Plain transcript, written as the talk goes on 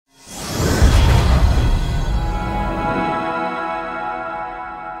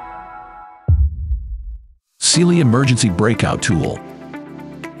Sealey Emergency Breakout Tool.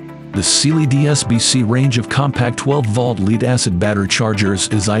 The Sealey DSBC range of compact 12-volt lead-acid battery chargers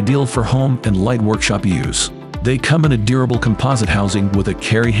is ideal for home and light workshop use. They come in a durable composite housing with a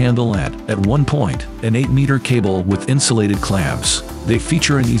carry handle and, at one point, an 8-meter cable with insulated clamps. They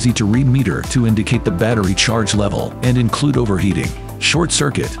feature an easy-to-read meter to indicate the battery charge level and include overheating, short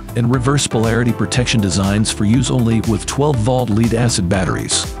circuit, and reverse polarity protection designs for use only with 12-volt lead-acid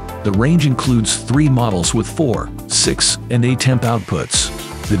batteries. The range includes 3 models with 4, 6, and 8 amp outputs.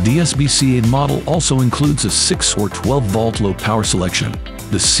 The DSBC 8 model also includes a 6 or 12-volt low-power selection.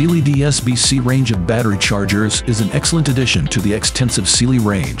 The Sealey DSBC range of battery chargers is an excellent addition to the extensive Sealey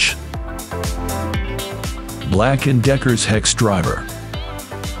range. BLACK+DECKER's Hex Driver.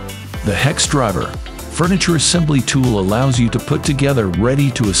 The Hex Driver furniture assembly tool allows you to put together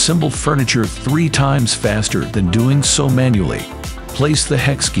ready-to-assemble furniture 3 times faster than doing so manually. Place the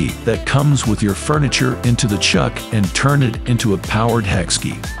hex key that comes with your furniture into the chuck and turn it into a powered hex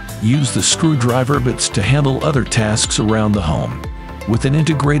key. Use the screwdriver bits to handle other tasks around the home. With an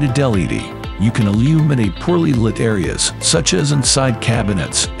integrated LED, you can illuminate poorly lit areas, such as inside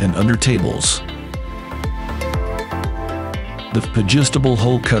cabinets and under tables. The Adjustable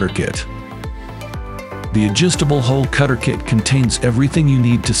Hole Cutter Kit. The Adjustable Hole Cutter Kit contains everything you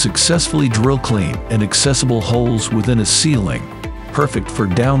need to successfully drill clean and accessible holes within a ceiling. Perfect for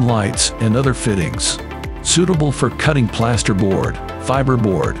downlights and other fittings. Suitable for cutting plasterboard,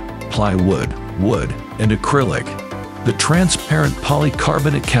 fiberboard, plywood, wood, and acrylic. The transparent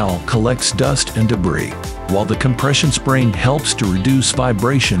polycarbonate cowl collects dust and debris, while the compression spring helps to reduce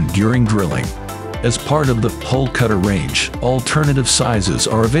vibration during drilling. As part of the hole cutter range, alternative sizes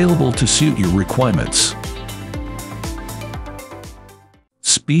are available to suit your requirements.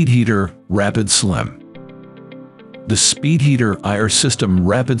 Speedheater Rapid Slim. The Speedheater IR System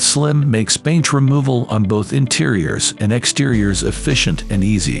Rapid Slim makes paint removal on both interiors and exteriors efficient and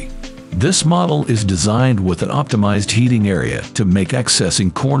easy. This model is designed with an optimized heating area to make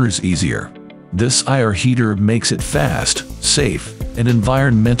accessing corners easier. This IR heater makes it fast, safe, and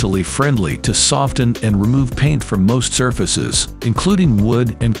environmentally friendly to soften and remove paint from most surfaces, including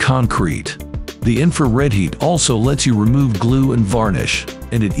wood and concrete. The infrared heat also lets you remove glue and varnish,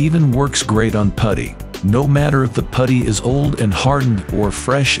 and it even works great on putty, no matter if the putty is old and hardened or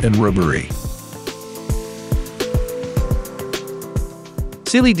fresh and rubbery.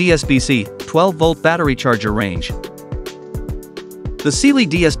 Sealey DSBC 12-volt battery charger range. The Sealey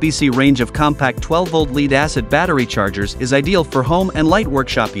DSBC range of compact 12-volt lead-acid battery chargers is ideal for home and light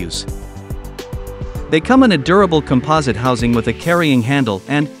workshop use. They come in a durable composite housing with a carrying handle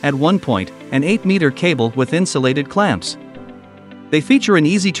and, at one point, an 8-meter cable with insulated clamps. They feature an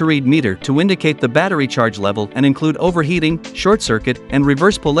easy-to-read meter to indicate the battery charge level and include overheating, short circuit, and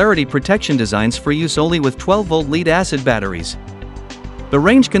reverse polarity protection designs for use only with 12-volt lead-acid batteries. The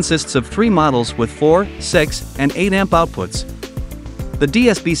range consists of 3 models with 4, 6, and 8 amp outputs. The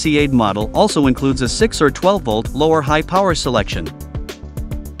DSBC 8 model also includes a 6 or 12-volt lower high power selection.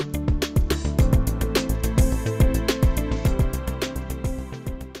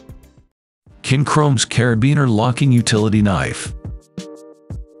 Kincrome's Karabiner Locking Utility Knife.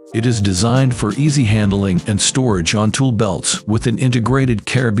 It is designed for easy handling and storage on tool belts with an integrated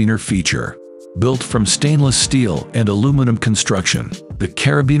carabiner feature. Built from stainless steel and aluminum construction, the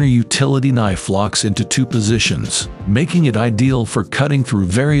Karabiner utility knife locks into 2 positions, making it ideal for cutting through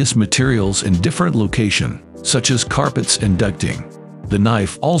various materials in different locations, such as carpets and ducting. The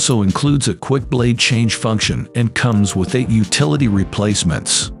knife also includes a quick blade change function and comes with 8 utility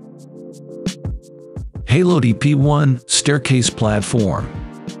replacements. Hailo DP1 Staircase Platform.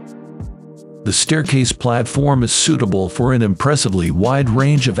 The staircase platform is suitable for an impressively wide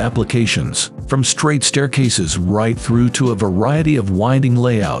range of applications, from straight staircases right through to a variety of winding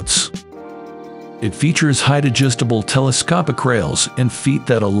layouts. It features height-adjustable telescopic rails and feet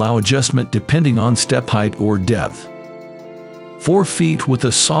that allow adjustment depending on step height or depth. 4 feet with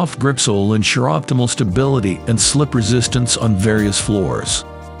a soft grip sole ensure optimal stability and slip resistance on various floors.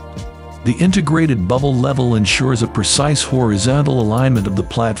 The integrated bubble level ensures a precise horizontal alignment of the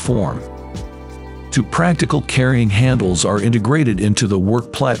platform. 2 practical carrying handles are integrated into the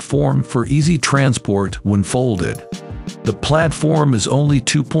work platform for easy transport when folded. The platform is only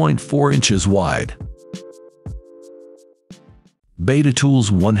 2.4 inches wide. Beta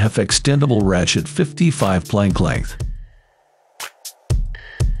Tools 1/2 Extendable Ratchet 55 plank length.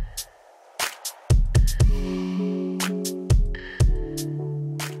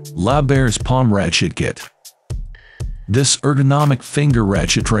 LaBear's Palm Ratchet Kit. This ergonomic finger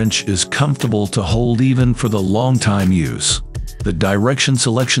ratchet wrench is comfortable to hold even for the long time use. The direction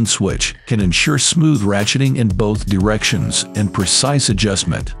selection switch can ensure smooth ratcheting in both directions and precise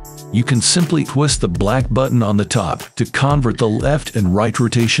adjustment. You can simply twist the black button on the top to convert the left and right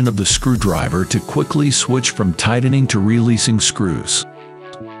rotation of the screwdriver to quickly switch from tightening to releasing screws.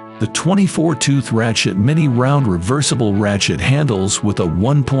 The 24-tooth Ratchet Mini Round Reversible Ratchet handles with a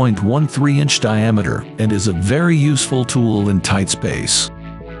 1.13-inch diameter and is a very useful tool in tight space.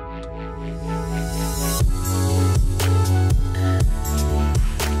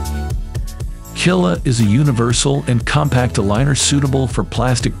 KELA is a universal and compact aligner suitable for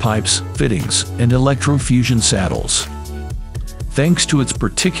plastic pipes, fittings, and electrofusion saddles. Thanks to its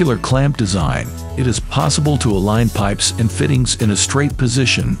particular clamp design, it is possible to align pipes and fittings in a straight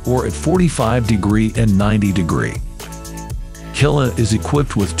position or at 45° and 90°. KELA is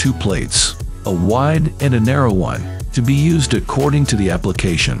equipped with two plates, a wide and a narrow one, to be used according to the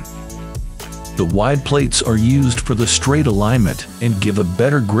application. The wide plates are used for the straight alignment and give a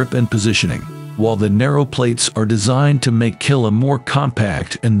better grip and positioning, while the narrow plates are designed to make KELA more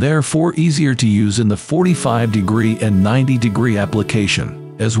compact and therefore easier to use in the 45° and 90°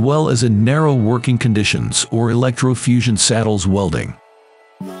 application, as well as in narrow working conditions or electrofusion saddles welding.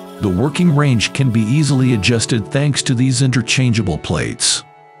 The working range can be easily adjusted thanks to these interchangeable plates.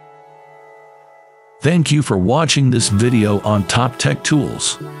 Thank you for watching this video on Top Tech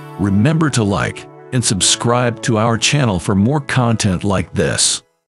Tools. Remember to like and subscribe to our channel for more content like this.